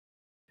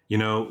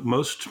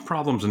Most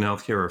problems in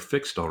healthcare are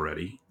fixed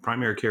already.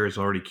 Primary care is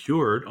already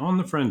cured on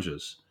the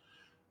fringes.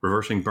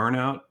 Reversing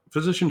burnout,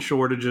 physician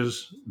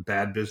shortages,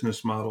 bad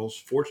business models,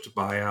 forced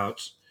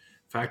buyouts,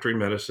 factory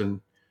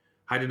medicine,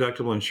 high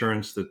deductible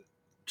insurance that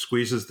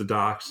squeezes the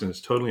docs and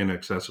is totally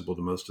inaccessible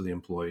to most of the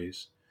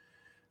employees.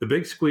 The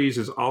big squeeze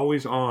is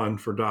always on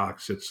for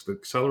docs. It's the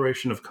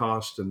acceleration of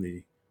cost and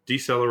the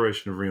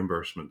deceleration of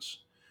reimbursements.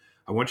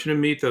 I want you to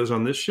meet those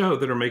on this show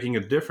that are making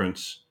a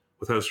difference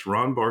with host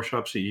Ron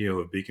Barshop,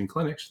 CEO of Beacon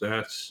Clinics.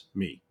 That's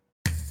me.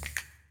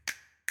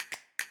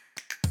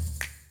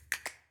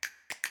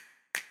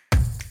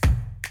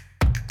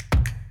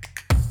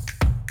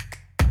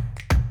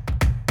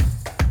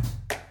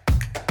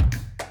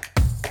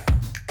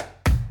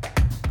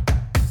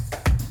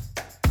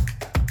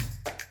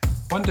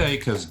 One day,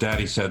 because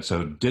Daddy said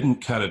so,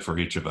 didn't cut it for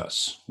each of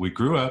us. We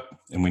grew up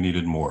and we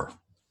needed more.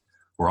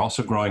 We're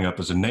also growing up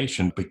as a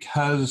nation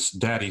because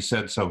Daddy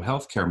said so.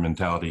 Healthcare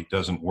mentality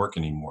doesn't work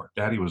anymore.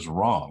 Daddy was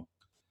wrong.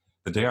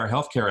 The day our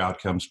healthcare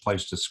outcomes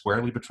placed us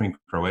squarely between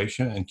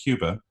Croatia and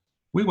Cuba,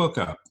 we woke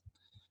up.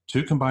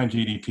 2 combined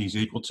GDPs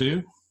equal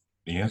to?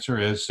 The answer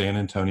is San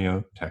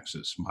Antonio,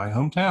 Texas, my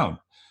hometown,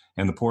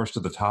 and the poorest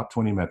of the top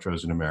 20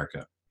 metros in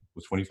America,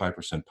 with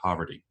 25%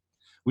 poverty.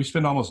 We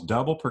spend almost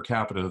double per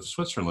capita of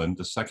Switzerland,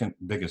 the second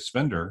biggest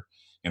spender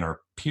in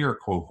our peer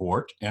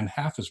cohort, and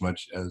half as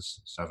much as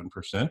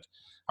 7%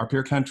 our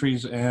peer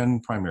countries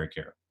and primary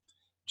care.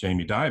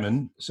 Jamie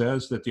Dimon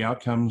says that the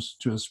outcomes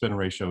to the spend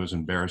ratio is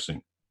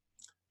embarrassing.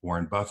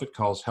 Warren Buffett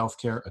calls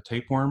healthcare a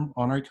tapeworm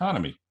on our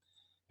economy.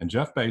 And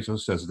Jeff Bezos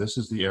says this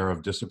is the era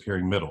of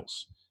disappearing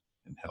middles,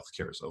 and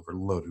healthcare is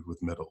overloaded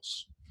with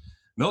middles.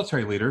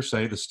 Military leaders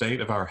say the state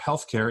of our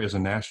healthcare is a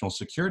national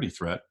security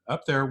threat,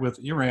 up there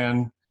with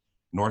Iran,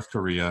 North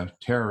Korea,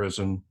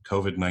 terrorism,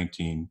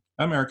 COVID-19,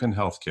 American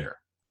healthcare.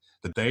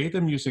 The day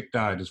the music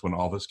died is when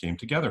all this came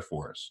together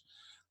for us.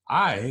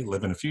 I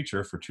live in a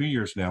future for 2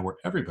 years now where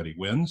everybody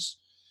wins.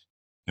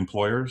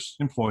 Employers,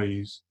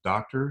 employees,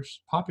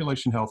 doctors,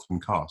 population health,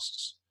 and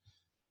costs.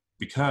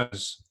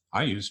 Because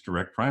I use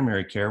direct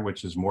primary care,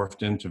 which has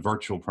morphed into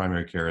virtual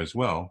primary care as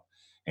well.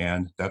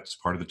 And that's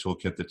part of the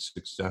toolkit that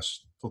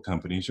successful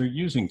companies are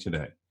using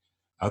today.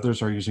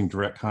 Others are using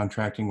direct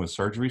contracting with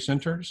surgery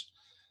centers,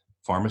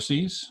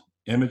 pharmacies,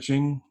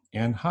 imaging,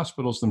 and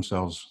hospitals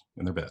themselves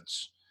in their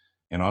beds.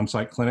 And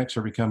on-site clinics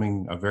are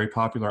becoming a very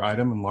popular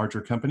item in larger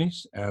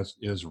companies, as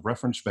is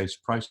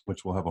reference-based pricing,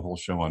 which we'll have a whole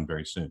show on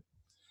very soon.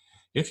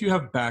 If you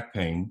have back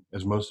pain,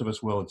 as most of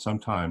us will at some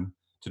time,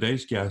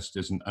 today's guest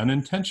is an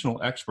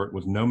unintentional expert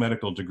with no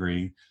medical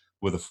degree,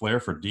 with a flair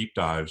for deep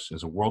dives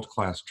as a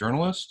world-class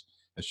journalist,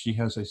 as she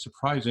has a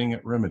surprising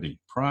remedy,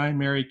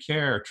 primary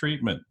care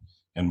treatment,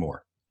 and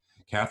more.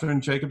 Catherine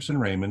Jacobson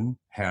Raymond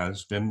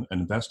has been an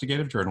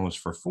investigative journalist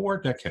for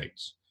 4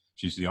 decades.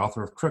 She's the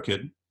author of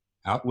Crooked,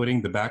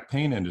 Outwitting the Back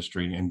Pain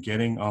Industry and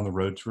Getting on the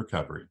Road to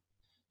Recovery.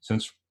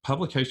 Since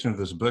publication of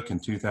this book in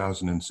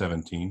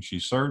 2017, she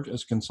served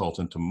as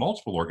consultant to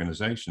multiple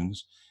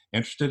organizations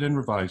interested in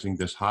revising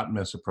this hot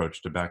mess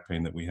approach to back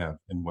pain that we have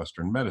in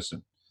Western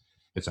medicine.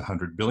 It's a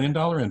 $100 billion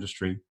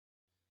industry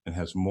and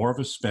has more of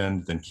a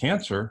spend than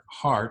cancer,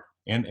 heart,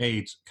 and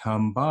AIDS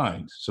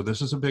combined. So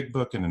this is a big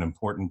book and an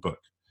important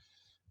book.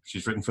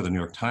 She's written for the New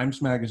York Times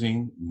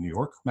Magazine, New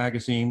York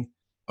Magazine,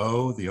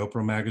 the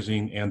Oprah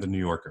Magazine, and the New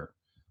Yorker.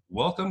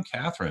 Welcome,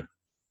 Catherine.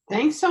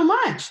 Thanks so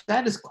much.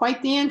 That is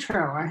quite the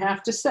intro, I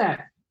have to say.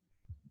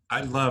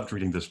 I loved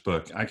reading this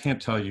book. I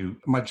can't tell you,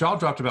 my jaw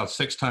dropped about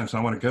 6 times,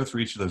 and I want to go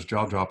through each of those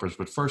jaw droppers.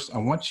 But first, I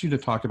want you to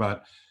talk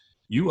about,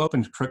 you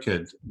opened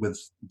Crooked with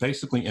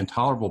basically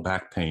intolerable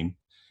back pain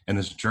and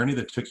this journey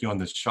that took you on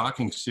this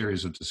shocking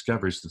series of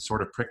discoveries that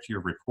sort of pricked your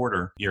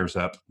reporter ears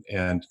up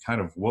and kind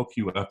of woke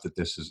you up that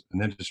this is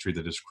an industry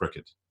that is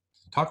crooked.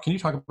 Can you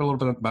talk a little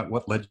bit about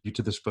what led you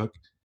to this book?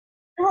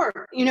 Sure.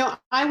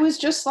 I was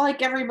just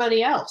like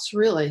everybody else,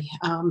 really.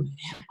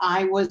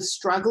 I was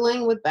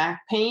struggling with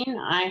back pain.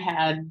 I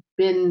had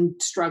been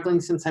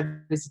struggling since I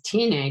was a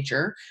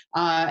teenager.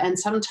 And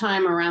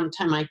sometime around the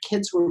time my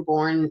kids were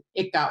born,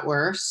 it got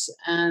worse.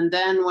 And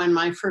then when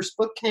my first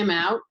book came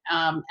out,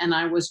 and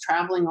I was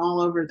traveling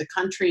all over the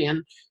country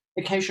and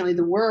occasionally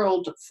the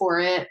world for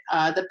it,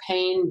 the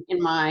pain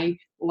in my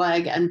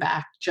leg and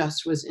back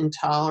just was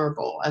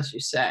intolerable, as you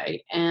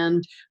say.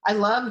 And I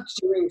loved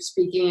doing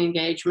speaking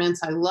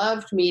engagements. I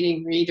loved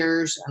meeting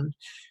readers and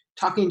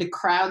talking to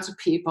crowds of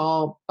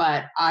people,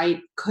 but I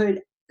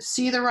could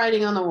see the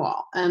writing on the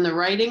wall. And the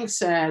writing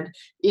said,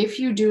 if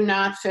you do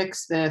not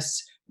fix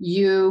this,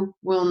 you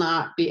will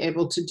not be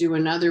able to do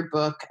another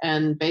book.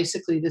 And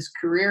basically this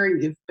career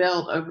you've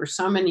built over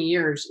so many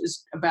years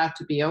is about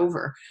to be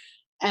over.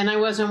 And I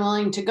wasn't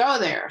willing to go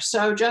there.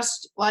 So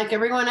just like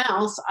everyone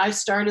else, I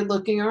started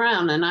looking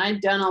around, and I'd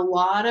done a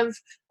lot of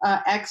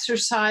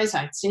exercise.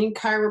 I'd seen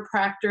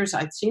chiropractors.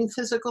 I'd seen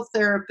physical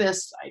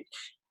therapists.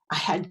 I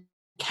had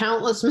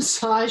countless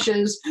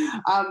massages.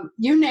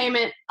 You name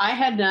it, I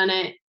had done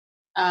it.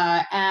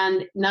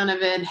 And none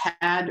of it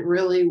had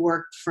really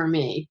worked for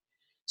me.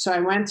 So I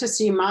went to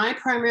see my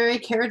primary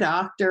care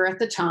doctor at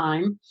the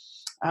time.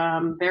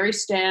 very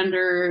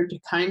standard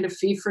kind of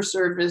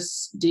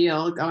fee-for-service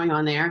deal going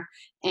on there.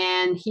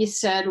 And he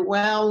said,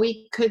 well,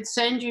 we could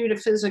send you to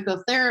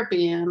physical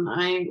therapy. And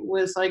I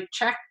was like,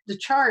 check the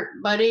chart,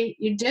 buddy.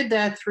 You did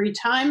that 3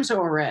 times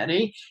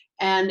already,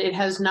 and it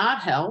has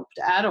not helped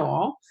at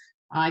all.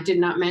 I did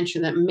not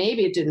mention that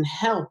maybe it didn't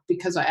help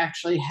because I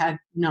actually had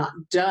not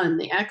done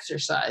the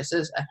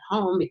exercises at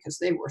home because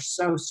they were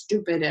so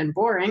stupid and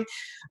boring.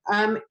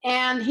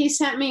 And he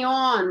sent me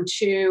on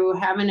to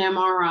have an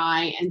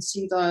MRI and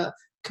see the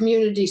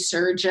community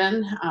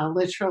surgeon,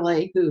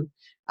 literally, who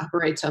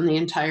operates on the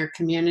entire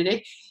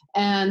community.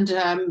 And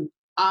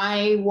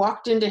I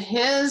walked into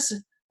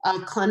his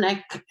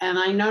clinic, and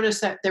I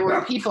noticed that there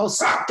were people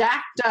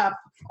stacked up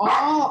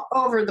all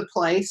over the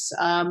place.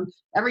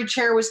 Every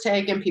chair was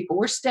taken, people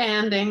were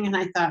standing, and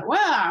I thought,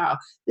 wow,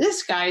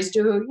 this guy's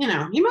doing,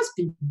 he must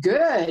be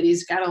good.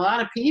 He's got a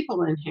lot of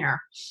people in here.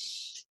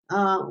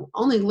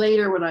 Only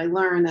later would I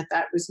learn that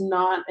that was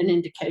not an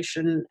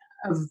indication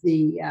of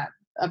the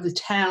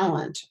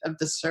talent of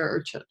the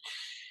surgeon.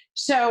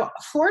 So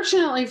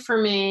fortunately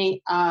for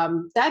me,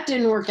 that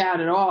didn't work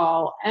out at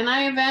all. And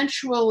I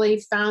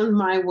eventually found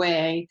my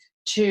way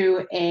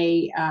to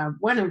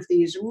one of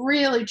these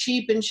really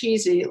cheap and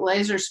cheesy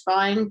laser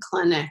spine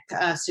clinic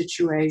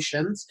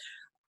situations.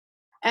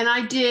 And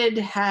I did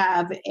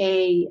have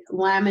a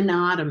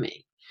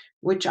laminotomy,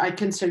 which I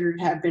considered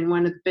to have been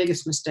one of the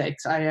biggest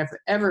mistakes I have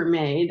ever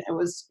made. It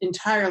was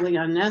entirely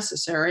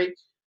unnecessary.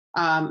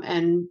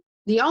 And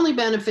the only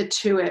benefit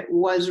to it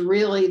was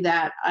really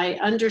that I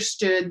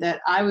understood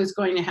that I was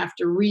going to have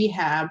to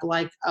rehab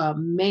like a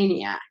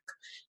maniac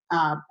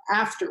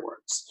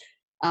afterwards.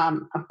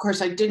 Of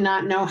course, I did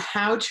not know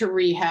how to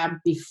rehab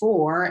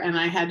before, and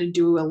I had to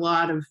do a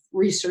lot of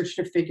research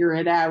to figure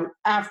it out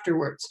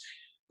afterwards.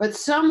 But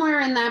somewhere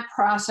in that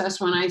process,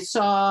 when I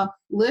saw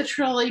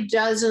literally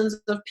dozens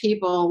of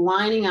people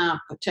lining up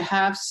to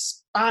have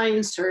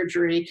spine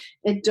surgery,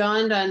 it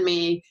dawned on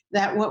me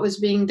that what was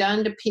being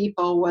done to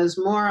people was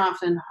more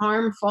often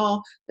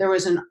harmful. There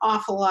was an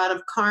awful lot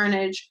of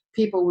carnage.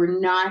 People were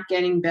not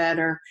getting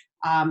better.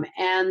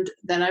 And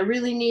that I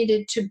really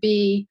needed to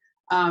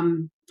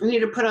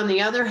put on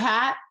the other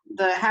hat,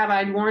 the hat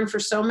I'd worn for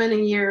so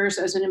many years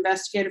as an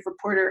investigative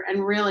reporter,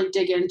 and really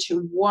dig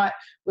into what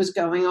was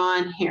going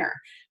on here.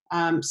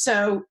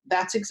 So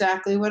that's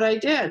exactly what I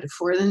did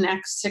for the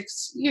next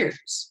 6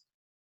 years.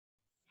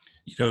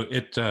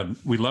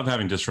 We love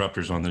having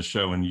disruptors on this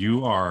show, and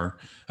you are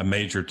a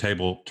major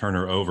table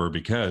turner over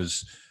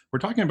because we're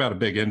talking about a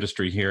big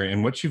industry here.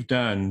 And what you've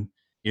done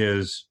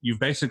is you've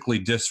basically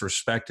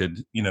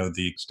disrespected,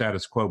 the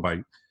status quo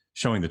by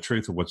showing the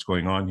truth of what's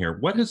going on here.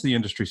 What has the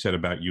industry said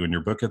about you in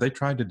your book? Have they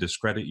tried to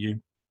discredit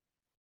you?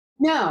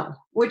 No,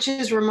 which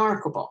is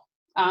remarkable.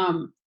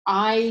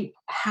 I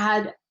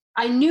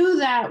knew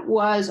that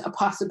was a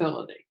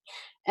possibility.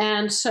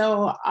 And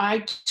so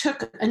I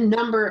took a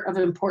number of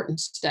important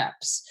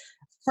steps.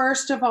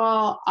 First of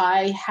all,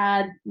 I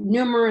had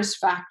numerous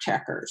fact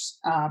checkers.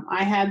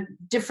 I had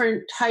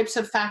different types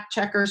of fact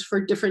checkers for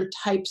different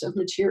types of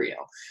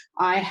material.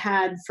 I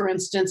had, for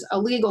instance, a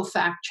legal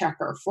fact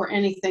checker for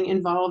anything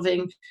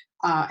involving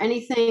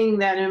anything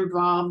that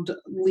involved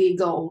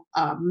legal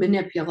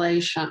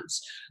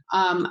manipulations.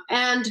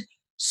 And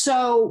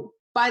so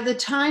by the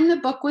time the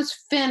book was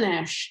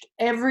finished,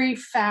 every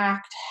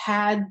fact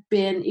had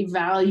been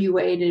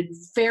evaluated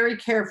very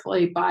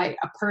carefully by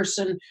a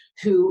person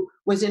who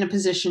was in a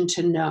position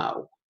to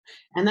know.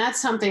 And that's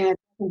something that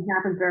doesn't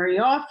happen very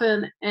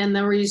often. And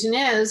the reason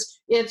is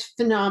it's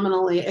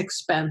phenomenally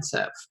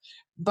expensive.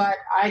 But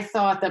I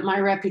thought that my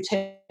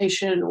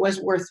reputation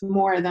was worth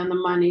more than the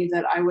money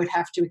that I would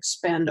have to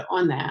expend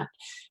on that.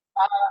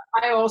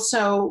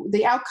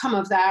 The outcome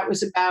of that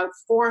was about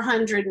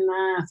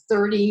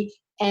 430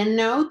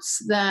 endnotes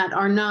that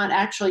are not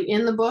actually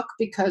in the book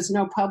because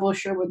no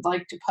publisher would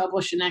like to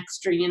publish an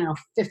extra,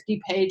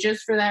 50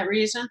 pages for that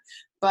reason.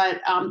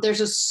 But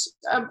there's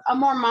a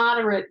more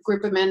moderate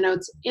group of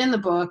endnotes in the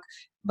book.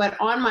 But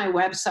on my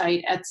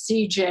website at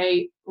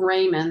CJRamin,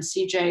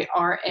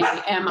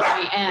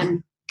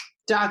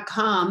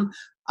 CJRAMIN.com,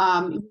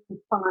 you can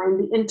find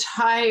the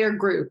entire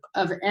group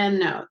of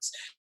endnotes.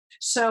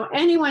 So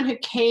anyone who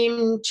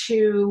came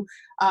to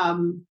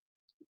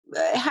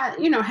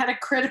had a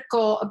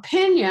critical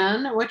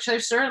opinion, which they're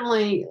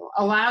certainly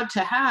allowed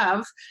to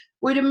have,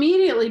 would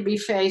immediately be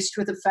faced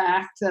with the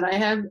fact that I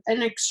have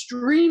an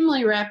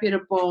extremely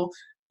reputable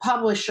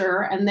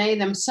publisher, and they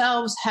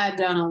themselves had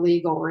done a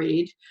legal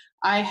read.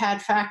 I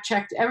had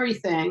fact-checked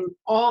everything.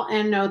 All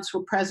endnotes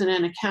were present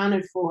and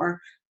accounted for,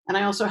 and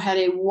I also had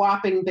a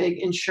whopping big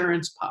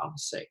insurance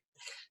policy.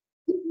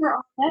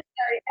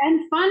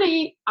 And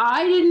funny,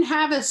 I didn't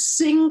have I've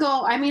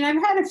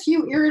had a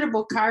few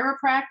irritable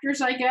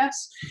chiropractors, I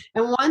guess.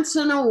 And once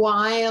in a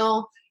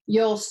while,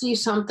 you'll see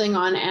something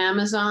on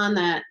Amazon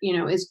that,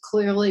 is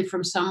clearly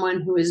from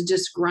someone who is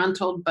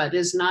disgruntled, but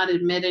is not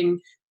admitting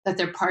that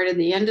they're part of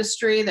the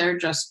industry. They're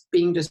just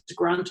being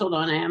disgruntled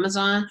on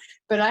Amazon.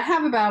 But I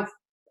have about,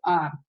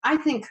 I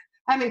think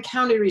I haven't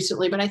counted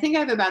recently, but I think I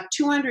have about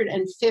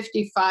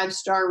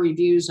 255-star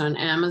reviews on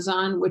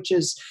Amazon, which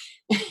is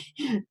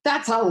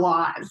that's a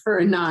lot for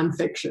a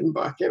nonfiction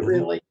book. It Mhm.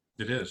 really.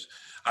 It is.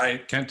 I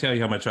can't tell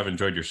you how much I've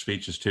enjoyed your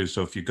speeches too.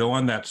 So if you go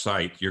on that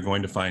site, you're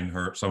going to find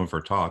some of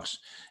her talks,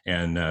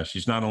 and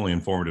she's not only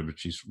informative, but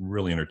she's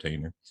really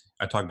entertaining.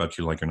 I talk about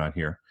you like you're not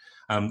here.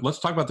 Let's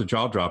talk about the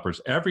jaw droppers.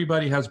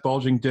 Everybody has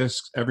bulging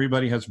discs.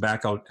 Everybody has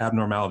back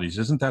abnormalities.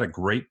 Isn't that a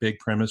great big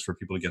premise for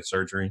people to get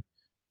surgery?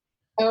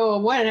 Oh,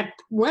 what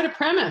a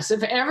premise!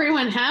 If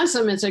everyone has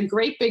them, it's a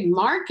great big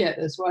market.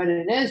 Is what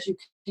it is. You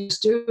can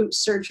just do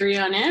surgery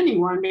on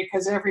anyone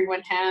because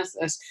everyone has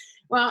this.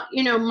 Well,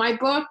 my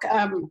book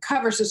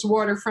covers this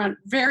waterfront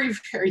very,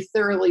 very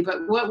thoroughly.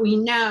 But what we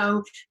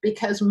know,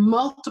 because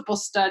multiple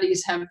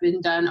studies have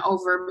been done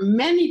over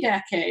many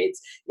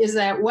decades, is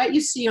that what you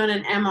see on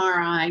an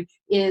MRI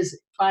is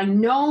by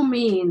no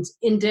means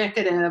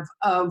indicative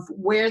of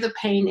where the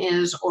pain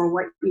is or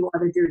what you ought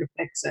to do to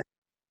fix it.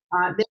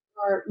 There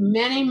are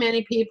many,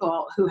 many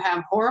people who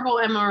have horrible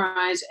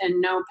MRIs and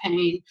no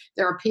pain.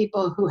 There are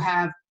people who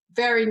have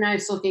very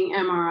nice looking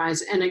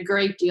MRIs and a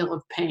great deal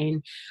of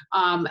pain.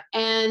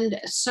 And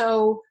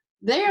so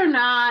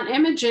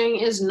imaging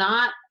is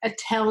not a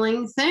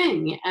telling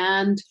thing.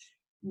 And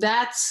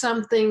that's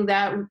something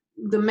that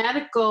the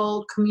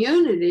medical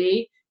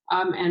community,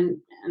 and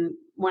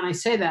when I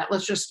say that,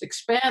 let's just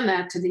expand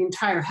that to the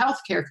entire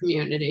healthcare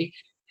community,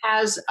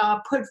 has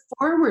put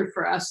forward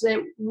for us that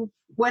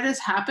what has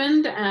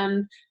happened,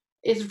 and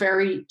it's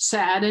very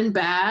sad and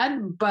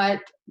bad,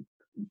 but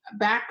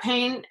back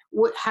pain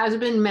has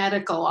been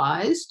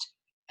medicalized,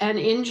 and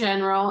in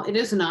general, it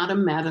is not a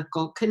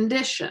medical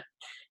condition.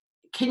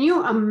 Can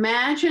you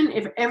imagine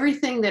if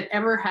everything that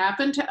ever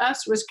happened to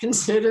us was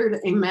considered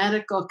a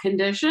medical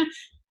condition?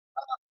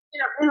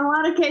 In a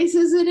lot of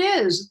cases, it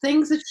is.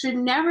 Things that should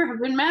never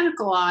have been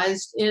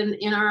medicalized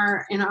in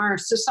our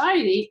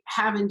society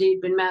have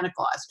indeed been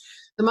medicalized.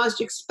 The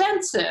most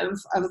expensive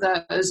of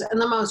those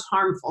and the most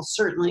harmful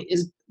certainly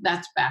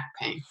that's back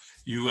pain.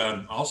 You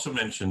also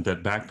mentioned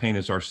that back pain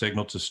is our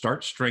signal to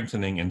start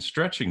strengthening and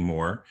stretching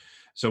more.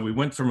 So we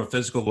went from a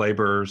physical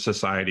labor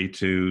society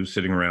to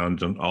sitting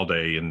around all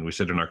day, and we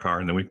sit in our car,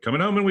 and then we come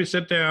home and we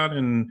sit down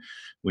and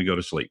we go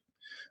to sleep.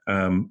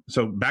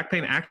 So back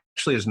pain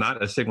actually is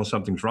not a signal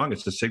something's wrong.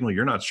 It's a signal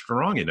you're not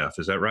strong enough.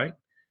 Is that right?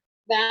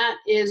 That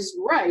is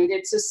right.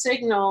 It's a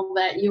signal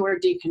that you are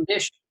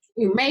deconditioned.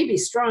 You may be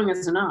strong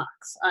as an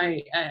ox.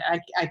 I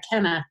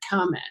cannot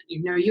comment.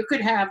 You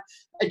could have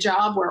a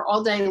job where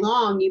all day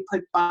long you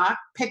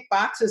pick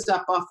boxes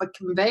up off a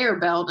conveyor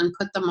belt and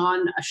put them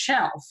on a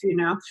shelf.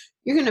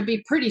 You're going to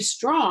be pretty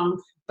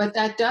strong, but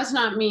that does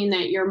not mean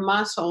that your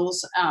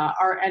muscles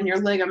and your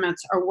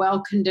ligaments are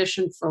well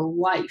conditioned for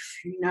life.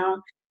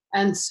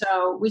 And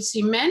so we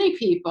see many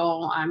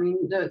people,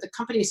 the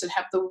companies that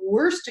have the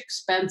worst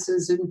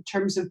expenses in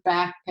terms of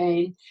back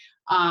pain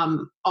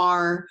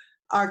are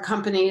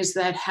companies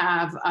that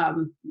have,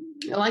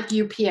 like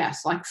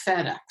UPS, like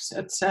FedEx,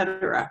 et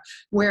cetera,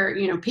 where,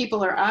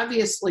 people are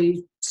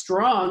obviously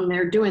strong.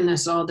 They're doing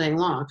this all day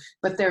long,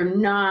 but they're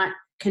not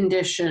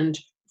conditioned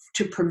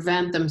to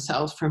prevent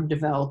themselves from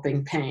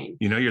developing pain.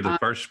 You're the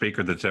first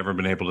speaker that's ever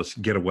been able to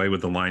get away with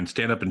the line,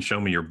 stand up and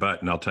show me your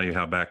butt, and I'll tell you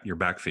how your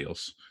back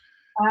feels.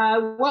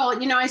 Well,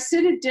 I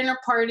sit at dinner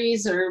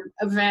parties or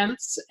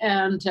events,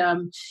 and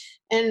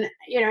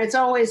it's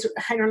always,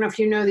 I don't know if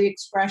you know the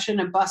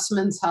expression, a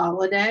busman's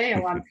holiday. A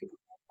lot of people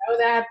don't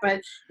know that,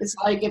 but it's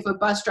like if a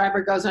bus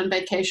driver goes on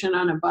vacation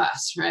on a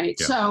bus, right?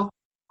 Yeah. So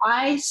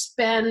I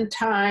spend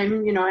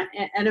time,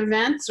 at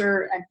events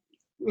or at,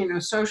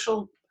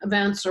 social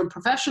events or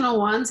professional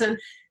ones, and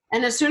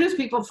as soon as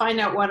people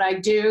find out what I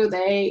do,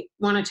 they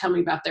want to tell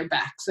me about their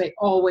backs. They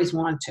always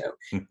want to.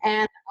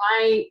 And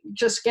I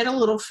just get a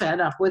little fed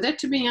up with it,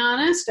 to be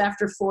honest,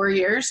 after 4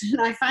 years. And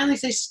I finally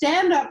say,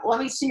 stand up, let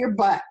me see your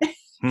butt.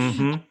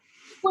 Mm-hmm.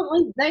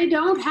 Well, they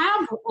don't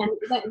have, and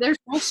there's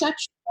no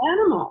such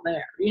animal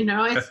there.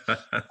 It's a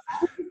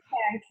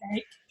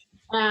pancake.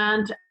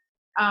 And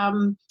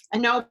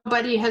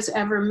nobody has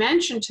ever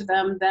mentioned to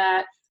them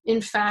that, in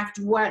fact,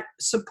 what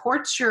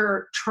supports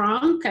your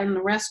trunk and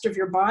the rest of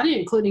your body,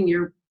 including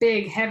your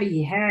big,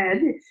 heavy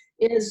head,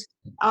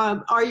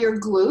 are your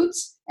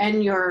glutes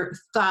and your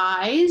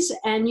thighs,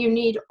 and you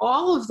need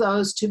all of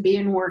those to be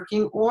in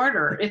working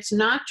order. It's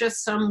not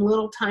just some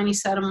little tiny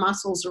set of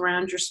muscles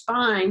around your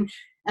spine.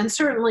 And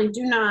certainly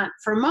do not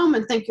for a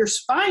moment think your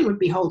spine would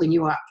be holding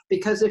you up,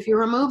 because if you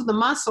remove the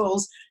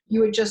muscles, you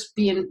would just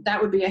that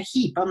would be a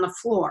heap on the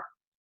floor.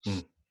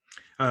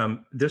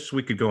 This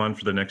we could go on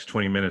for the next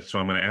 20 minutes, so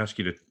I'm going to ask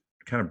you to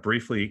kind of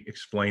briefly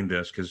explain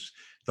this, because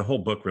the whole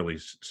book really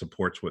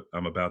supports what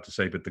I'm about to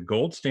say. But the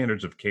gold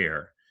standards of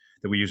care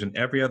that we use in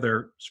every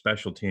other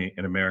specialty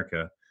in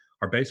America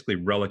are basically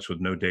relics with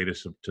no data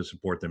to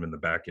support them in the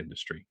back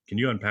industry. Can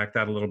you unpack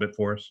that a little bit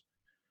for us?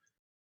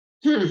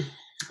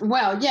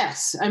 Well,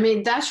 yes.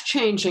 That's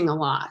changing a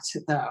lot,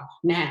 though,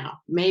 now.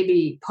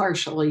 Maybe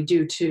partially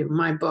due to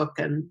my book,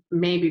 and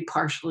maybe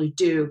partially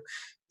due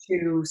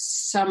to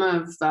some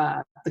of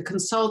the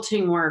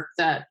consulting work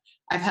that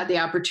I've had the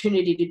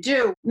opportunity to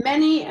do.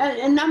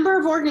 A number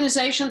of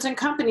organizations and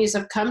companies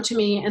have come to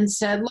me and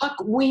said, look,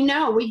 we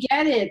know, we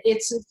get it.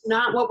 It's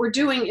not what we're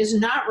doing is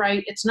not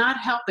right. It's not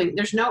helping.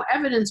 There's no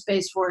evidence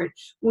base for it.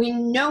 We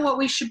know what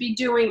we should be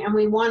doing and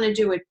we want to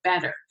do it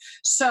better.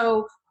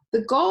 So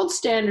the gold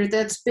standard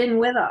that's been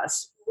with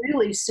us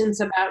really since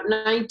about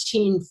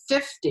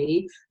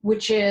 1950,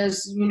 which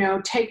is,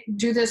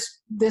 do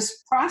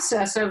this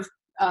process of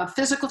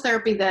physical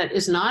therapy that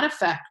is not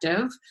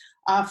effective,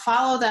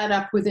 follow that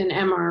up with an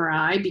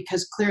MRI,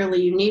 because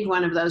clearly you need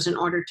one of those in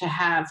order to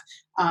have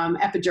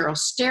epidural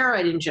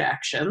steroid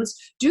injections.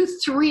 Do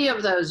 3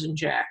 of those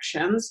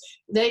injections.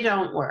 They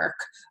don't work.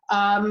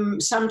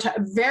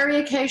 Sometimes,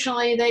 very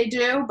occasionally they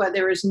do, but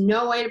there is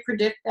no way to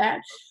predict that.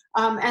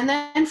 And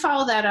then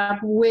follow that up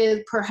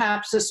with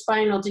perhaps a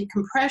spinal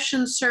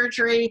decompression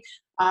surgery.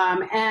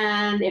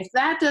 And if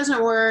that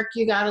doesn't work,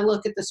 you got to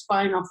look at the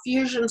spinal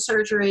fusion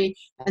surgery,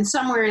 and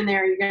somewhere in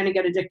there, you're going to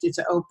get addicted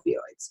to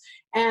opioids.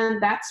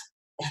 And that's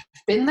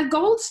been the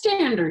gold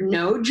standard,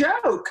 no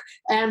joke.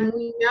 And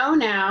we know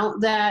now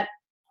that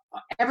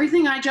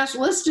everything I just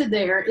listed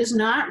there is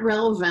not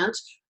relevant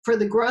for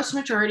the gross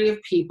majority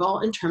of people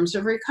in terms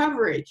of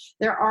recovery.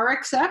 There are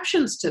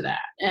exceptions to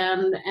that.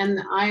 And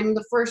I'm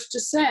the first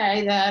to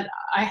say that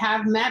I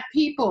have met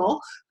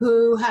people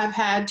who have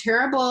had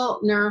terrible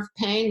nerve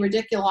pain,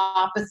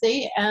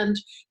 radiculopathy, and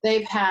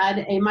they've had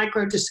a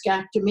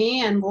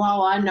microdiscectomy, and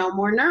voila, no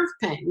more nerve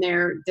pain.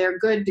 They're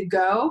good to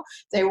go.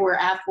 They were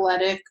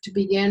athletic to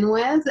begin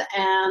with,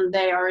 and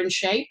they are in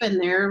shape, and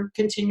they're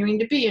continuing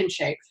to be in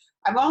shape.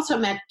 I've also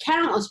met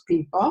countless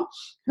people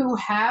who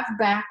have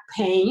back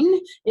pain.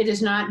 It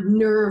is not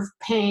nerve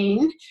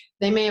pain.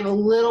 They may have a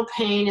little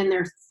pain in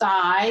their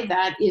thigh.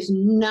 That is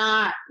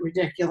not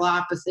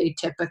radiculopathy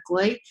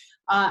typically.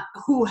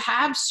 Who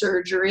have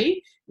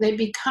surgery.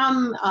 They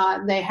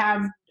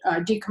have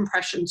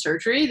decompression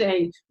surgery.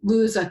 They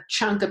lose a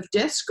chunk of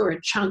disc or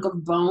a chunk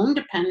of bone,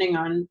 depending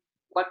on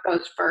what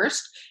goes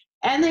first,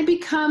 and they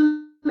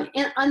become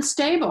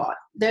unstable.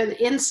 The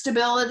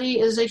instability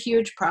is a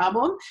huge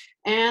problem,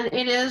 and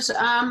it is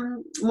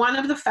one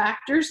of the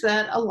factors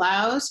that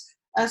allows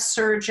a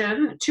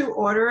surgeon to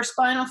order a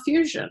spinal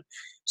fusion.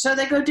 So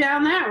they go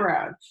down that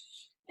road.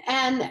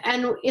 And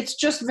it's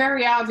just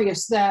very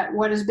obvious that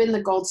what has been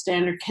the gold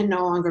standard can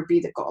no longer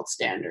be the gold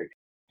standard.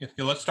 Yeah,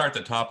 let's start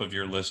at the top of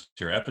your list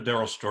here.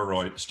 Epidural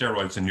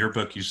steroids. In your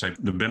book, you say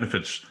the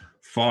benefits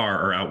far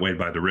are outweighed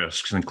by the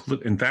risks.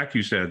 In fact,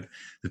 you said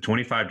that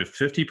 25 to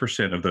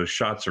 50% of those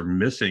shots are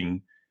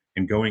missing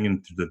and going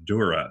into the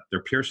dura.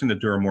 They're piercing the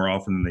dura more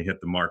often than they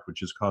hit the mark,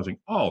 which is causing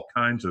all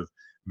kinds of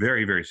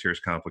very, very serious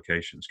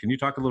complications. Can you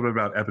talk a little bit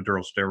about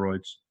epidural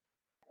steroids?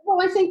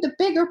 Well, I think the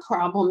bigger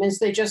problem is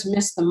they just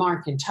miss the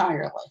mark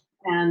entirely.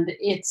 And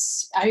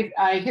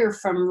I hear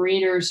from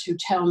readers who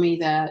tell me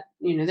that,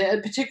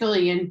 that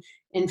particularly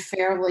in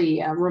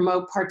fairly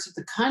remote parts of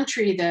the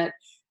country, that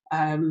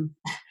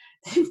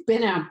they've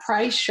been out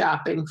price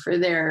shopping for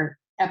their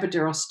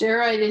epidural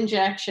steroid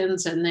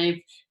injections, and they've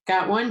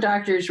got one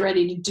doctor who's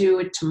ready to do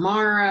it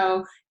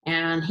tomorrow,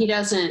 and he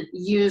doesn't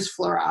use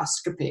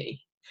fluoroscopy.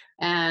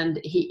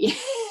 And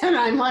and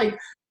I'm like,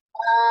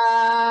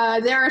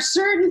 there are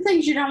certain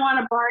things you don't want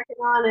to bargain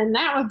on, and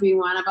that would be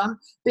one of them,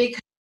 because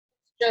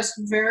it's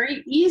just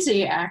very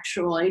easy,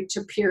 actually,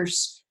 to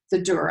pierce the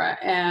dura.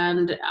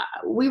 And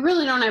we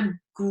really don't have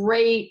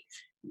great,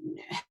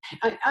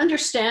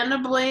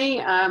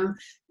 understandably,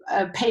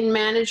 pain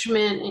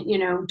management,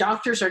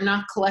 doctors are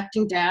not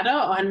collecting data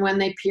on when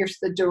they pierce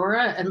the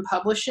dura and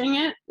publishing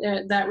it.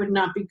 That would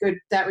not be good.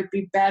 That would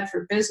be bad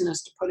for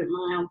business, to put it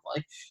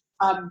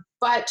mildly.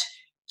 But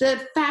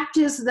the fact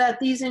is that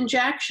these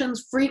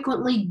injections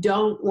frequently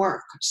don't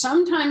work.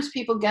 Sometimes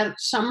people get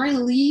some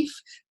relief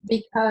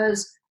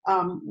because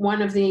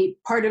one of the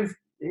part of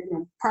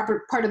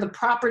the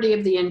property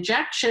of the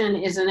injection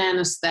is an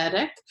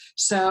anesthetic,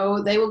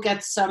 so they will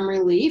get some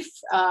relief.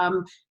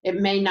 It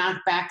may knock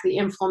back the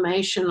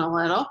inflammation a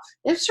little.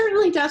 It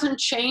certainly doesn't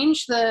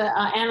change the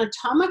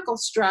anatomical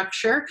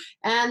structure,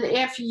 and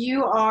if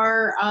you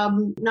are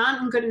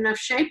not in good enough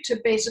shape to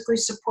basically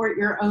support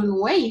your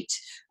own weight,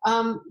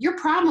 your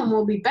problem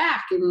will be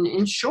back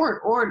in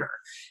short order.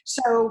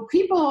 So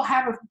people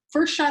have a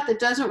first shot that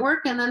doesn't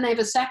work, and then they have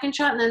a second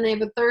shot, and then they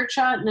have a third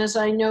shot, and as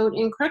I note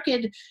in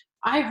Crooked,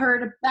 I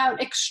heard about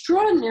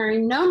extraordinary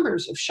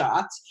numbers of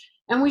shots,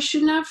 and we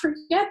should not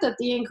forget that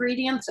the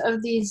ingredients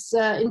of these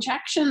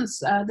injections,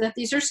 that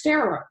these are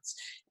steroids,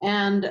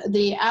 and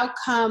the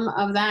outcome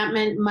of that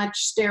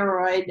much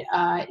steroid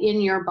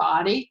in your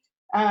body,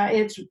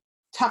 it's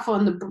tough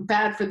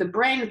bad for the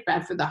brain, it's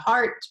bad for the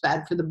heart, it's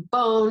bad for the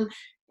bone.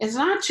 It's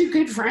not too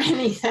good for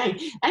anything,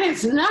 and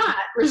it's not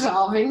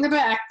resolving the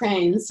back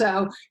pain.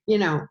 So,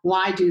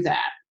 why do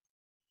that?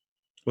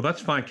 Well,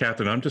 that's fine,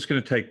 Catherine. I'm just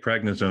going to take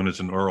prednisone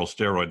as an oral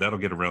steroid. That'll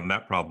get around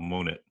that problem,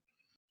 won't it?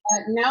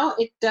 No,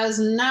 it does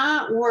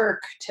not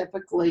work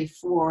typically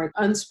for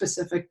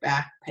unspecific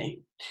back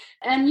pain.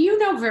 And you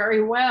know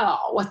very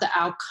well what the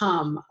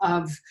outcome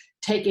of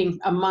taking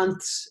a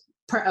month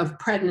of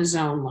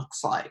prednisone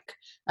looks like.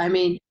 I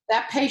mean,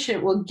 that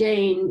patient will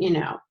gain,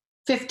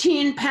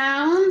 15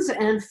 pounds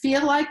and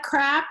feel like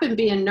crap and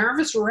be a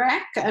nervous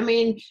wreck. I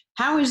mean,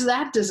 how is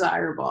that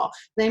desirable?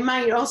 They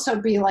might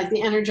also be like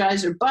the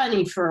Energizer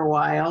Bunny for a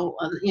while.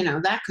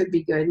 That could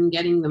be good in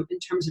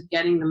terms of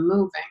getting them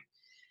moving.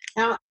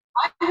 Now,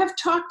 I have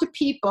talked to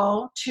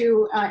people,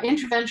 to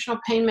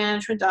interventional pain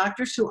management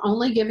doctors who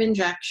only give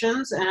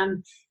injections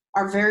and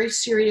are very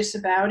serious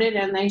about it.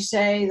 And they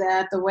say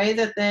that the way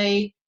that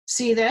they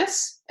see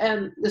this,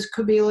 and this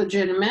could be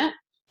legitimate,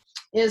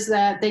 is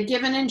that they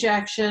give an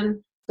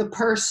injection, the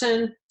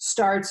person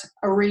starts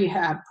a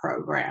rehab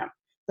program.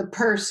 The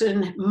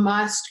person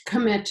must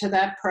commit to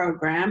that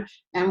program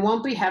and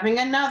won't be having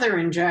another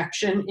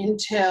injection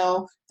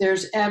until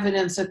there's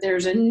evidence that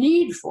there's a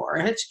need for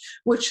it,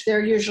 which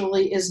there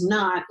usually is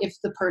not if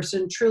the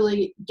person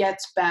truly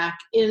gets back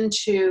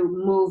into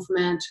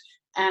movement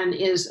and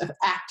is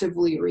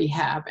actively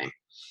rehabbing.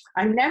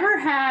 I never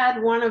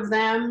had one of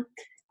them.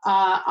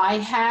 I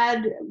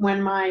had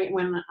when my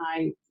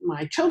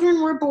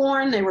children were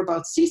born, they were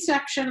both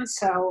C-sections,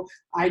 so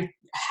I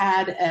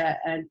had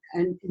an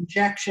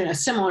injection, a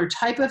similar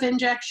type of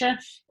injection.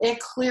 It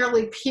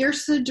clearly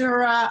pierced the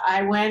dura.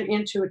 I went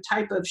into a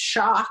type of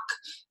shock,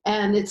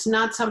 and it's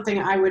not something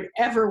I would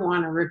ever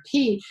want to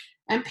repeat.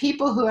 And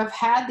people who have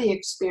had the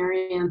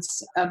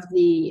experience of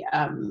the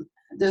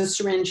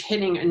syringe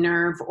hitting a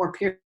nerve or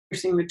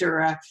piercing the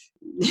dura,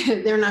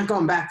 they're not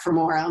going back for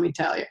more, let me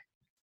tell you.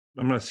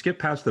 I'm going to skip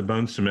past the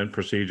bone cement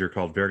procedure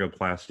called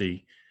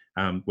vertebroplasty,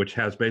 which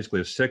has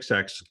basically a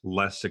 6x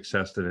less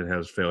success than it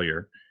has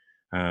failure.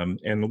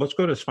 And let's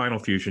go to spinal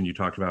fusion you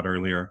talked about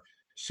earlier.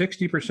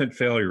 60%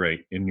 failure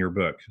rate in your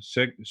book.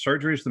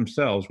 Surgeries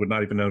themselves would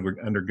not even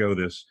undergo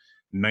this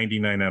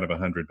 99 out of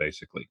 100,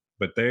 basically.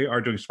 But they are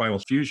doing spinal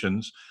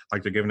fusions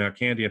like they're giving out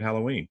candy at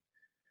Halloween.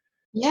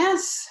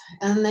 Yes,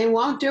 and they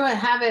won't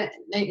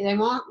they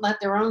won't let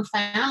their own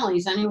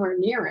families anywhere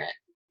near it,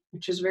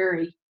 which is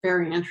very,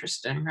 very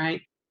interesting,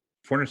 right?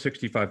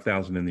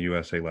 465,000 in the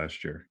USA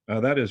last year.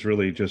 That is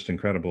really just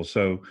incredible.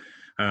 So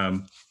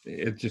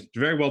it's just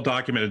very well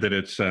documented that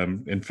it's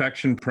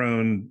infection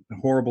prone,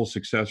 horrible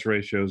success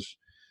ratios,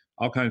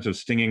 all kinds of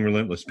stinging,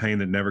 relentless pain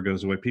that never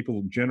goes away.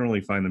 People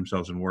generally find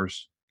themselves in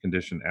worse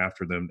condition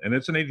after them. And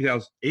it's an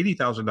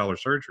 $80,000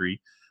 surgery.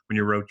 When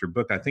you wrote your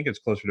book, I think it's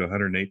closer to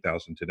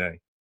 108,000 today.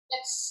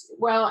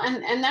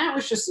 And that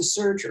was just the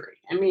surgery.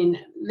 I mean,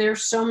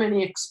 there's so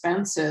many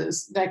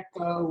expenses that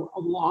go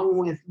along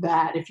with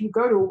that. If you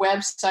go to a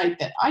website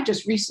that I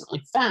just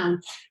recently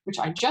found, which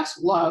I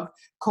just love,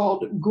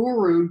 called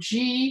Guroo,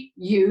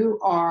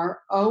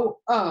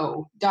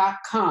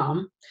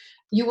 GUROO.com,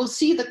 you will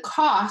see the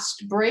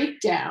cost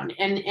breakdown.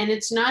 And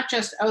it's not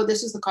just,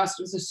 this is the cost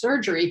of the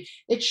surgery.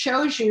 It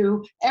shows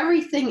you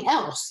everything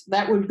else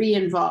that would be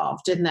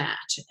involved in that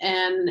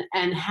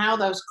and how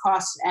those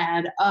costs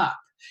add up.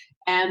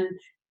 And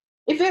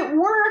if it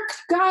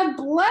works, God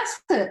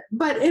bless it,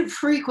 but it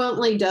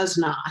frequently does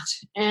not.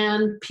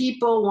 And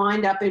people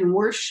wind up in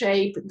worse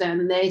shape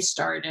than they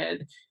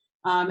started.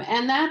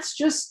 And that's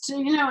just,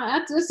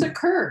 it's a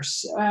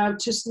curse.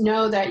 Just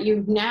know that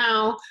you've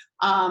now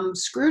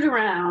screwed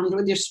around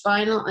with your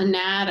spinal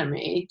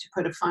anatomy, to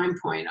put a fine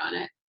point on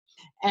it.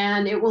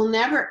 And it will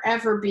never,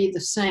 ever be the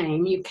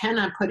same. You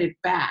cannot put it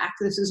back.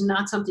 This is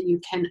not something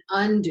you can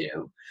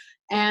undo.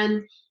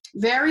 And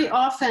very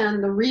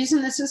often, the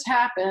reason this has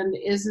happened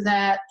is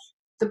that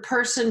the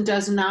person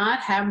does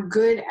not have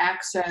good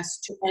access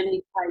to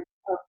any type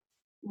of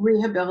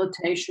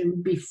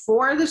rehabilitation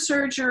before the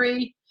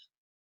surgery.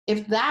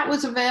 If that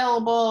was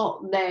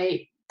available,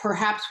 they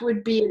perhaps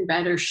would be in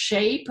better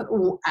shape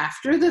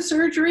after the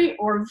surgery,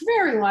 or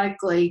very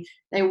likely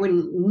they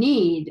wouldn't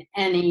need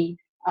they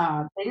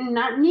did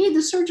not need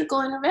the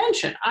surgical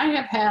intervention. I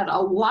have had a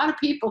lot of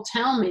people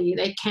tell me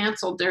they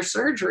canceled their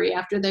surgery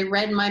after they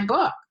read my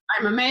book.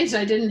 I'm amazed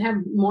I didn't have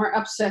more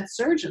upset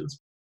surgeons.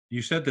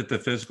 You said that the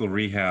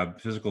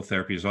physical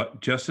therapy is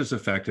just as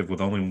effective with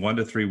only 1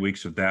 to 3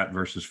 weeks of that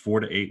versus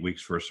 4 to 8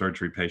 weeks for a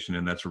surgery patient,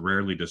 and that's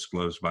rarely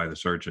disclosed by the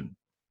surgeon.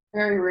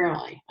 Very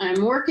rarely.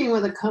 I'm working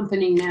with a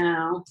company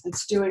now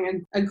that's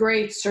doing a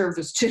great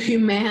service to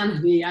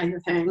humanity, I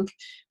think,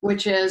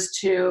 which is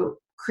to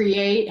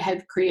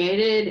have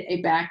created a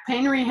back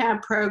pain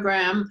rehab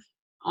program.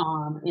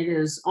 It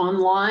is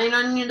online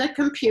on the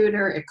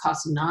computer. It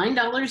costs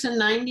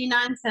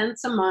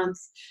 $9.99 a month.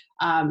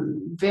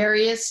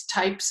 Various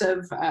types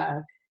of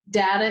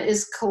data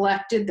is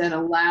collected that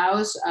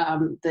allows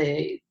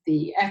the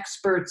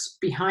experts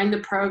behind the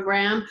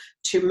program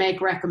to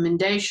make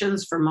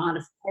recommendations for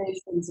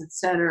modifications,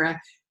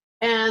 etc.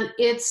 And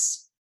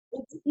it's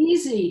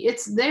easy.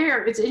 It's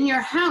there. It's in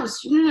your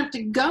house. You don't have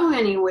to go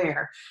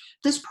anywhere.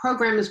 This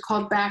program is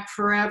called Back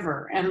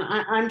Forever, and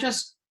I'm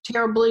just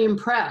terribly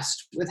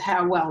impressed with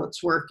how well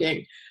it's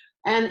working.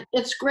 And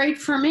it's great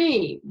for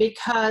me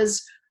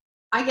because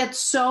I get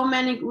so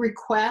many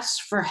requests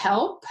for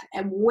help.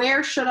 And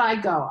where should I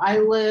go? I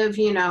live,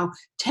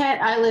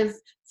 I live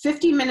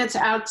 50 minutes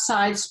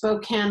outside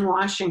Spokane,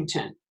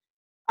 Washington.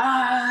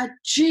 I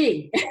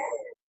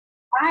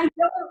I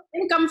don't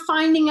think I'm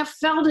finding a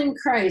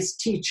Feldenkrais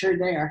teacher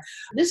there.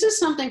 This is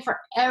something for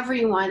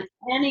everyone.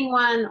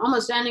 Anyone,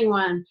 almost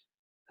anyone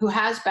who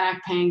has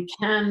back pain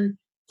can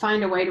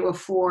find a way to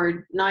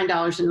afford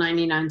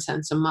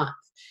 $9.99 a month.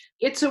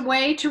 It's a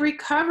way to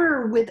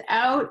recover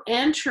without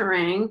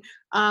entering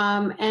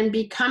and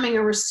becoming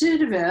a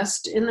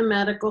recidivist in the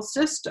medical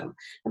system.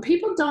 And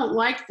people don't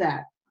like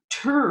that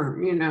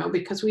term,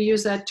 because we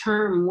use that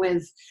term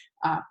with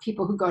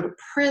people who go to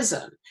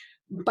prison.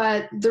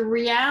 But the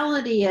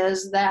reality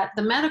is that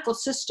the medical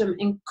system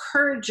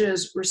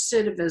encourages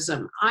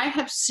recidivism. I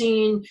have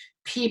seen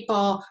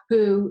people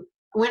who,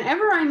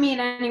 whenever I meet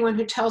anyone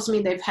who tells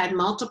me they've had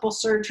multiple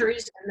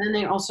surgeries, and then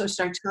they also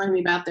start telling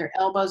me about their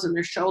elbows and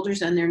their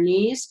shoulders and their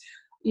knees,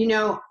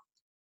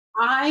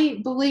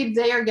 I believe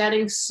they are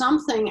getting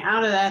something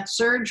out of that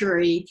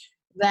surgery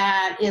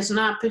that is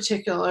not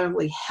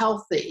particularly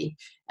healthy,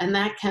 and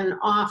that can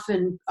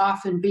often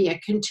be a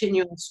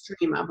continual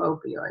stream of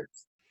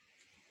opioids.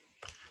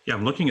 Yeah,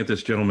 I'm looking at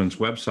this gentleman's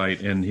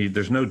website, and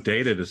there's no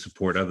data to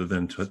support other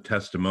than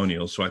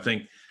testimonials. So I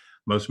think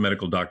most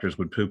medical doctors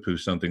would poo-poo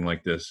something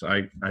like this.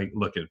 I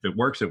look, if it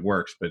works, it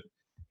works, but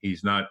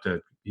he's not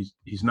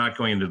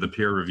going into the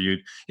peer-reviewed.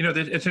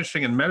 It's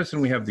interesting. In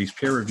medicine, we have these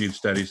peer-reviewed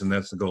studies, and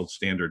that's the gold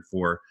standard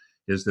for,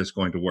 is this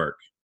going to work?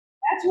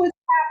 That's what's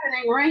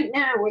happening right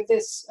now with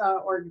this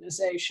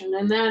organization,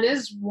 and that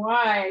is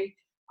why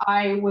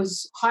I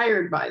was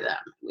hired by them,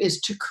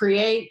 is to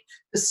create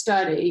the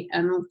study,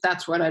 and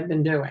that's what I've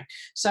been doing.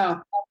 So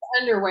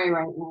it's underway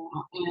right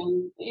now,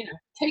 and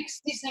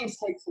these things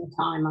take some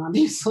time,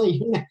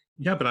 obviously.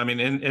 Yeah, but I mean,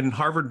 in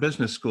Harvard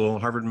Business School,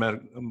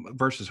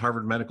 versus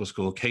Harvard Medical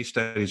School, case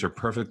studies are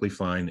perfectly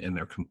fine, and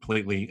they're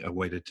completely a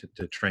way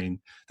to train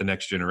the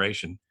next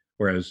generation.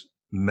 Whereas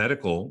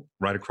medical,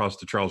 right across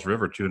the Charles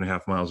River,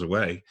 2.5 miles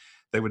away,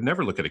 they would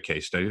never look at a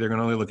case study. They're going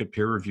to only look at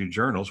peer-reviewed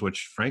journals,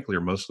 which frankly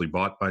are mostly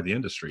bought by the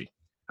industry.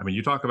 I mean,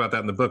 you talk about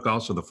that in the book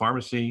also. The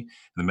pharmacy and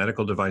the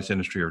medical device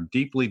industry are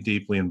deeply,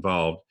 deeply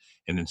involved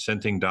in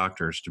incenting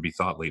doctors to be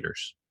thought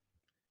leaders.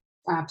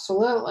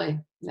 Absolutely.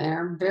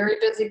 They're very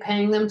busy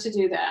paying them to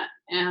do that.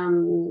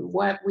 And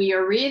what we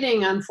are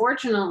reading,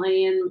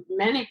 unfortunately, in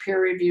many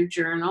peer-reviewed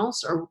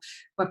journals, or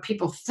what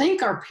people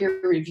think are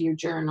peer-reviewed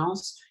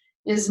journals,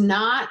 is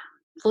not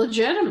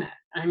legitimate.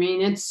 I mean,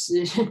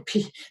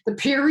 the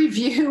peer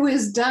review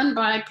is done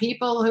by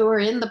people who are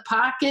in the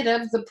pocket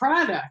of the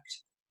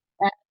product.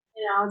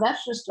 And,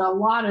 that's just a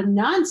lot of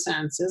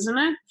nonsense, isn't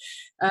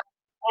it?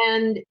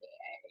 And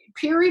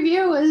peer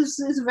review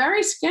is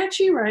very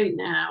sketchy right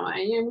now.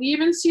 We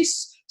even see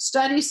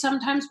studies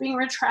sometimes being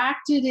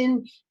retracted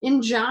in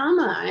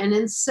JAMA and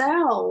in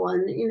Cell,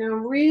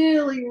 and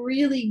really,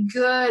 really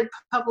good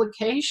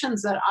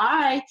publications that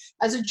I,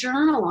 as a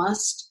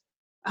journalist,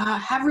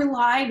 have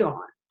relied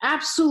on.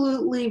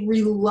 Absolutely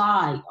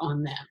rely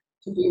on them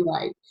to be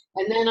right.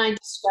 And then I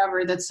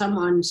discovered that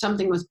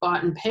something was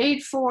bought and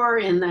paid for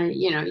in the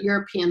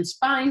European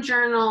Spine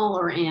Journal,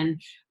 or in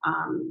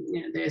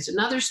there's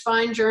another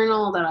spine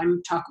journal that I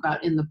talk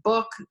about in the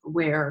book,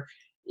 where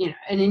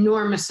an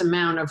enormous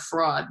amount of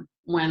fraud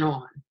went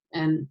on,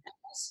 and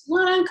it's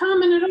not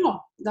uncommon at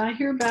all. I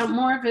hear about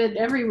more of it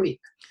every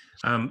week.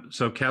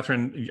 So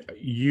Catherine,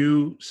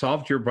 you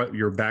solved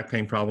your back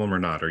pain problem or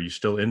not? Are you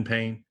still in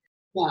pain?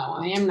 No,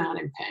 I am not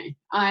in pain.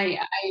 I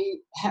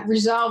have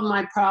resolved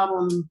my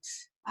problem,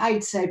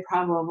 I'd say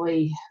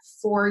probably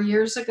 4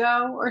 years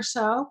ago or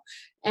so.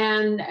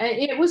 And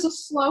it was a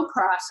slow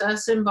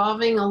process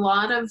involving a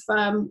lot of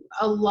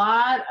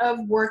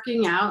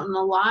working out and a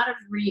lot of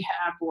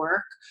rehab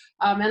work.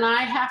 And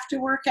I have to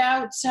work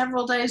out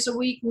several days a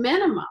week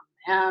minimum,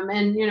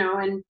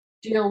 and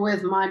deal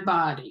with my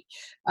body.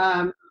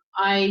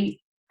 I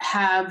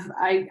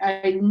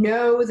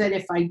know that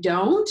if I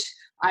don't,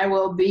 I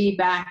will be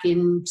back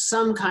in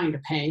some kind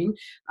of pain,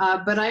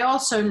 but I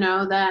also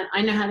know that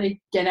I know how to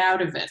get out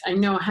of it. I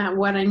know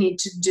what I need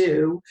to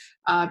do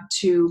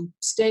to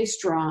stay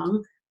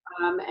strong,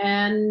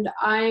 and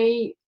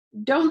I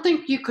don't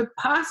think you could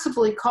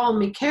possibly call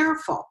me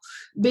careful,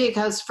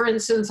 because, for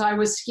instance, I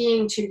was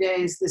skiing 2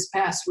 days this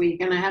past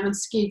week, and I haven't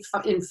skied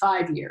in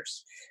 5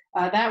 years.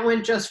 That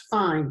went just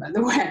fine, by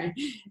the way.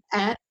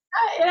 And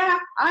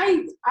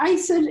I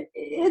said,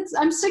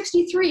 I'm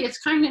 63. It's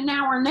kind of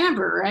now or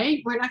never,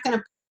 right? We're not going to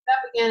pick it up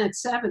again at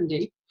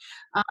 70.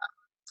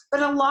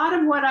 But a lot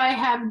of what I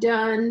have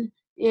done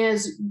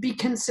is be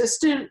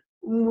consistent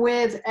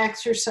with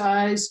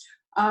exercise,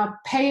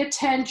 pay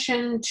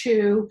attention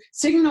to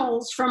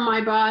signals from my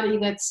body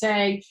that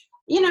say,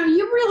 you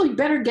really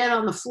better get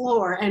on the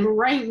floor and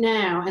right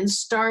now and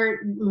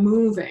start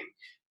moving.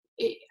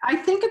 I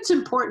think it's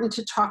important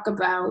to talk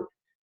about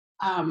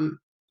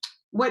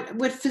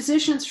what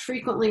physicians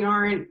frequently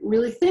aren't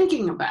really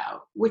thinking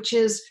about, which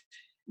is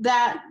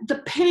that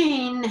the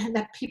pain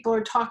that people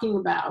are talking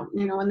about,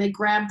 when they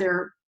grab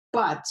their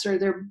butts or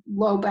their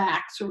low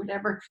backs or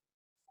whatever,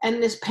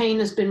 and this pain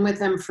has been with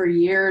them for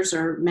years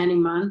or many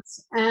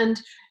months.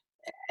 And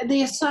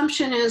The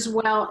assumption is,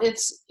 well,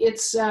 it's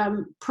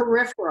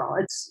peripheral.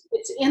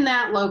 It's in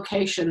that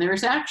location.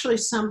 There's actually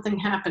something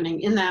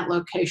happening in that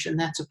location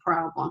that's a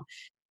problem.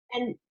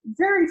 And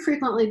very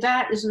frequently,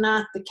 that is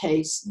not the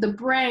case. The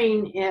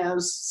brain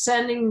is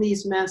sending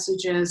these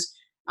messages.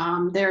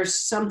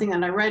 There's something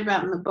that I read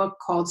about in the book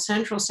called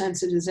central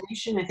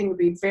sensitization. I think it would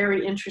be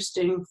very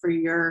interesting for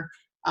your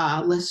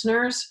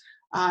listeners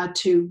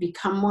to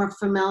become more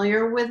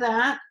familiar with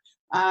that.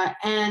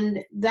 And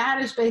that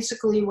is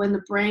basically when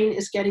the brain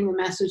is getting the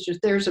message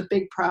that there's a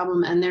big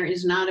problem and there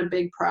is not a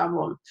big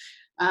problem.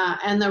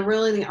 And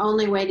really the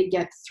only way to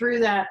get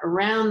through that,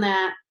 around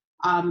that,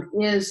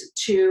 is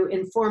to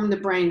inform the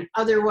brain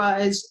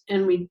otherwise.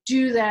 And we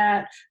do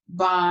that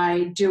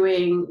by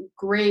doing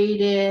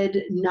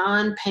graded,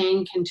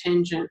 non-pain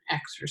contingent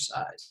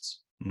exercise.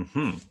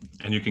 Mm-hmm.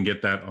 And you can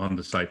get that on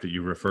the site that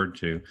you referred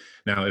to.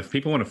 Now, if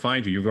people want to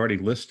find you, you've already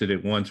listed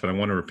it once, but I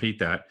want to repeat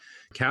that.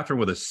 Catherine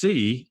with a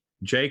C,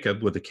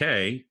 Jacob with a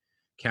K,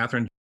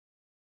 Catherine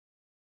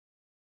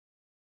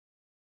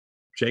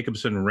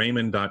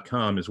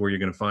JacobsonRaymond.com is where you're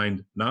going to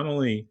find not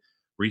only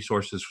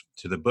resources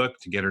to the book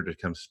to get her to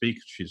come speak.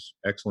 She's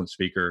an excellent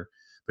speaker,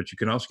 but you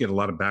can also get a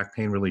lot of back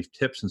pain relief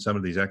tips in some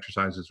of these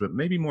exercises, but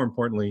maybe more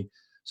importantly,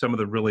 some of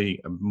the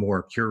really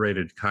more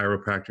curated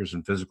chiropractors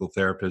and physical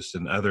therapists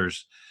and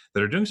others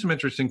that are doing some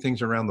interesting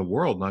things around the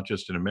world, not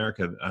just in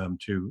America,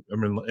 to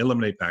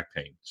eliminate back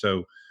pain.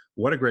 So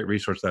what a great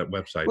resource that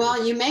website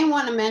Well, is. you may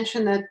want to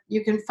mention that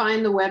you can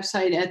find the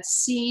website at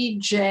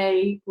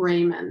CJ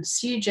Raymond,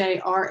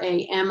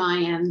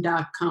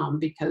 CJRAMIN.com,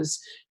 because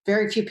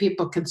very few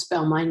people can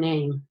spell my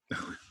name.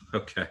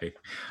 Okay.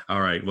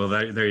 All right. Well,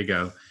 there you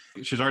go.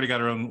 She's already got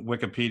her own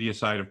Wikipedia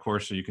site, of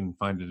course, so you can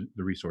find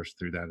the resource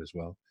through that as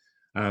well.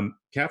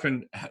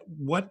 Catherine,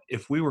 what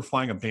if we were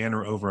flying a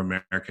banner over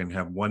America and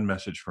have one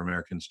message for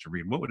Americans to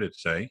read? What would it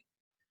say?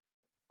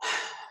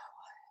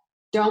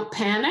 Don't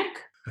panic.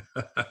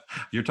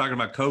 You're talking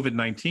about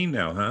COVID-19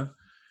 now, huh?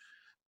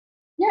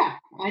 Yeah,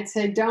 I'd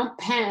say don't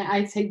panic.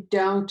 I'd say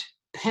don't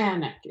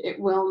panic. It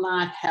will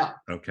not help.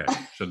 Okay,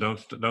 so don't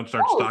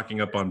start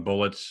stocking up on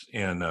bullets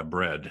and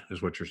bread,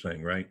 is what you're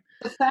saying, right?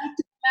 The fact of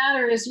the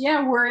matter is,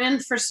 yeah, we're in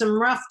for some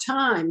rough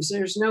times.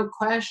 There's no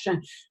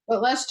question.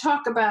 But let's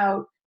talk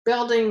about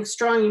building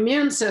strong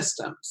immune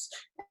systems.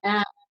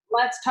 And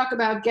let's talk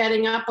about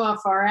getting up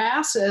off our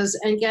asses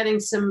and getting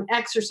some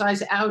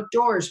exercise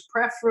outdoors.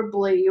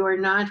 Preferably, you are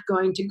not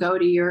going to go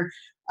to your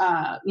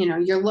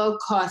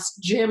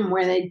low-cost gym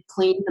where they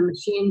clean the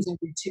machines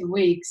every 2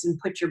 weeks and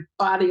put your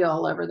body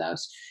all over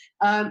those.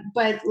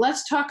 But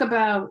let's talk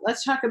about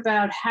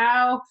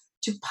how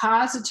to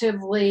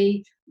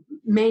positively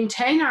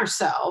maintain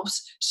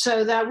ourselves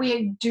so that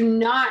we do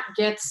not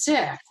get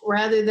sick,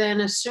 rather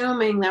than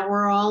assuming that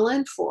we're all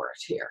in for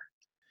it here.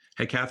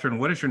 Hey, Catherine,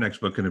 what is your next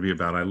book going to be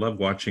about? I love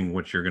watching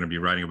what you're going to be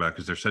writing about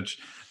because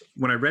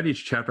when I read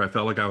each chapter, I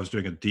felt like I was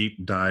doing a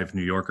deep dive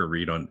New Yorker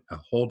read on a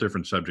whole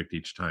different subject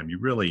each time. You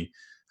really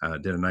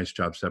did a nice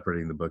job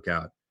separating the book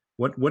out.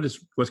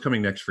 What's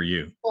coming next for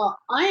you? Well,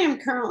 I am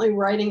currently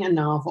writing a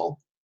novel.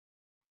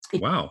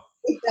 Wow.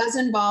 It does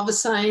involve a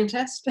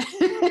scientist.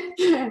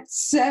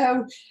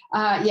 So,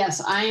 yes,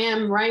 I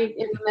am right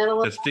in the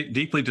middle of it. That's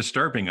deeply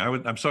disturbing.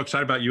 I'm so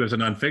excited about you as a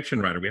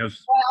nonfiction writer. Well,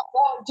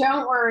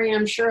 don't worry.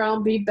 I'm sure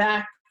I'll be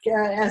back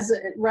as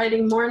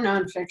writing more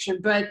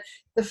nonfiction. But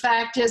the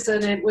fact is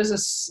that it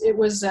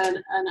was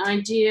an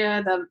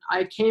idea that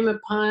I came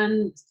upon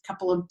a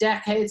couple of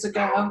decades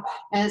ago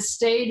and it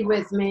stayed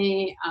with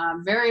me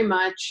very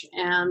much,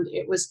 and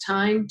it was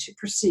time to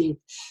proceed.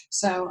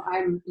 So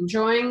I'm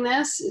enjoying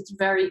this. It's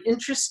very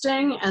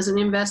interesting. As an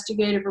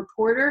investigative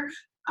reporter,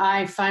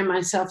 I find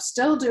myself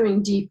still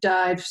doing deep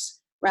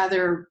dives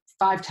rather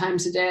 5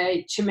 times a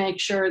day to make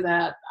sure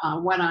that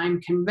what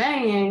I'm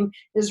conveying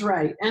is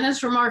right. And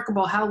it's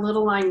remarkable how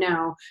little I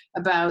know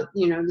about,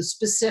 the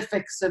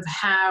specifics of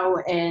how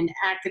an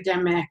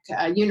academic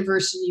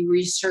university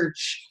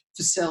research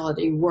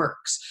facility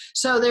works.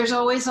 So there's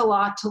always a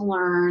lot to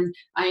learn.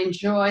 I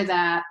enjoy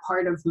that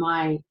part of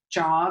my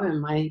job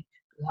and my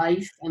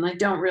life, and I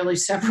don't really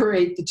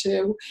separate the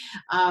two.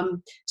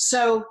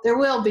 So there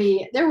will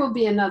be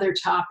another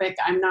topic.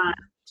 I'm not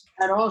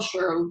at all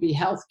sure it would be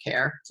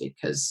healthcare,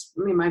 because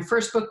my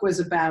first book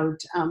was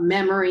about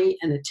memory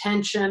and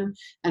attention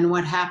and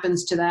what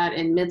happens to that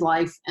in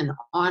midlife and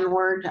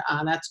onward.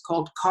 That's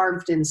called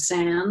Carved in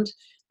Sand.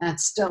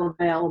 That's still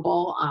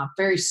available.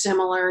 Very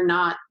similar,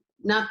 not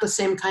the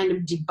same kind of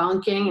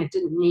debunking. It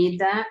didn't need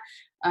that.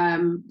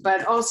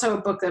 But also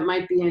a book that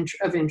might be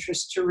of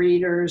interest to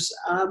readers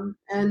and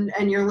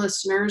your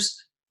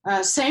listeners.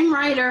 Same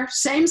writer,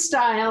 same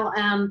style,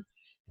 and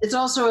it's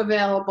also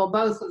available,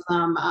 both of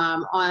them,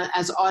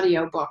 as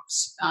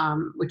audiobooks,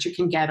 which you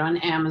can get on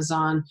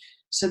Amazon.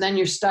 So then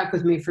you're stuck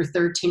with me for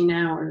 13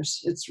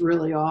 hours. It's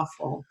really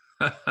awful.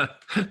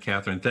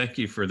 Catherine, thank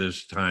you for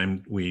this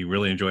time. We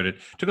really enjoyed it.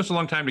 It took us a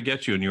long time to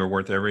get you, and you were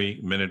worth every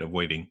minute of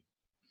waiting.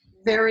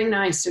 Very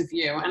nice of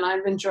you. And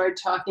I've enjoyed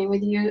talking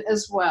with you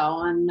as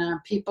well. And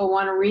people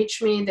want to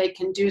reach me, they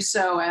can do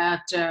so at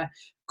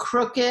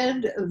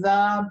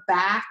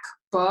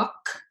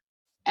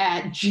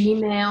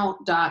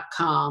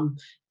crookedthebackbook@gmail.com.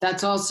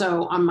 That's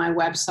also on my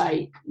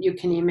website. You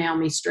can email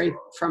me straight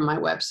from my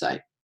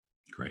website.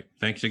 Great.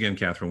 Thanks again,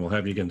 Catherine. We'll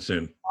have you again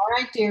soon. All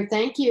right, dear.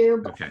 Thank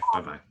you. Okay.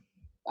 Bye-bye.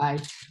 Bye.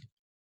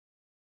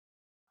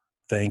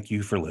 Thank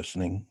you for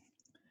listening.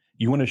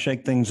 You want to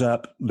shake things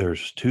up?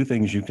 There's two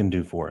things you can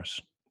do for us.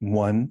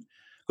 One,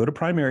 go to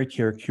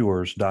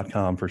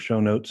primarycarecures.com for show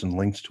notes and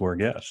links to our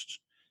guests.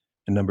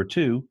 And number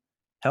two,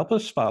 help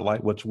us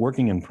spotlight what's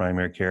working in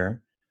primary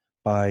care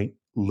by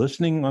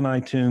listening on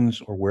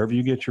iTunes or wherever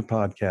you get your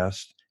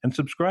podcasts and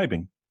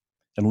subscribing,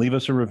 and leave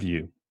us a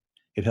review.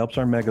 It helps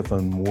our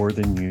megaphone more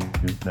than you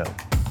know.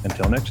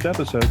 Until next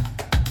episode.